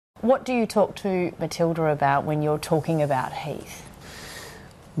What do you talk to Matilda about when you're talking about Heath?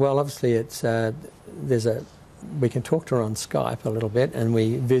 Well, obviously it's we can talk to her on Skype a little bit, and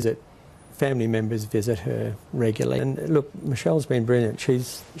we visit. Family members visit her regularly. And look, Michelle's been brilliant.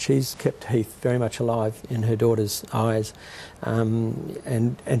 She's kept Heath very much alive in her daughter's eyes,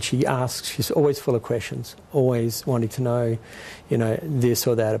 and she asks. She's always full of questions, always wanting to know, you know, this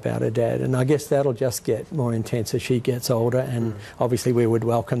or that about her dad. And I guess that'll just get more intense as she gets older. And obviously, we would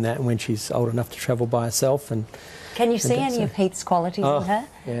welcome that when she's old enough to travel by herself. And can you see any of Heath's qualities in her?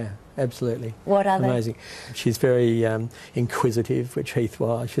 Yeah. Absolutely. What are they? Amazing. She's very inquisitive, which Heath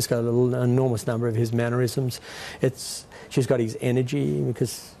was. She's got an enormous number of his mannerisms. She's got his energy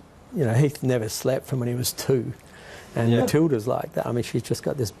because, you know, Heath never slept from when he was 2. And Matilda's like that. I mean, she's just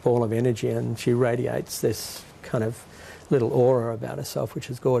got this ball of energy, and she radiates this kind of little aura about herself, which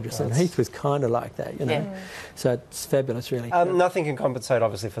is gorgeous. And Heath was kind of like that, you know. Yeah. So it's fabulous, really. Nothing can compensate,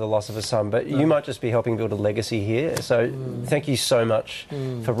 obviously, for the loss of a son, but you might just be helping build a legacy here. So thank you so much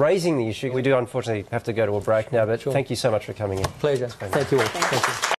for raising the issue. We do, unfortunately, have to go to a break now, but thank you so much for coming in. Pleasure. Thank you all. Thank you.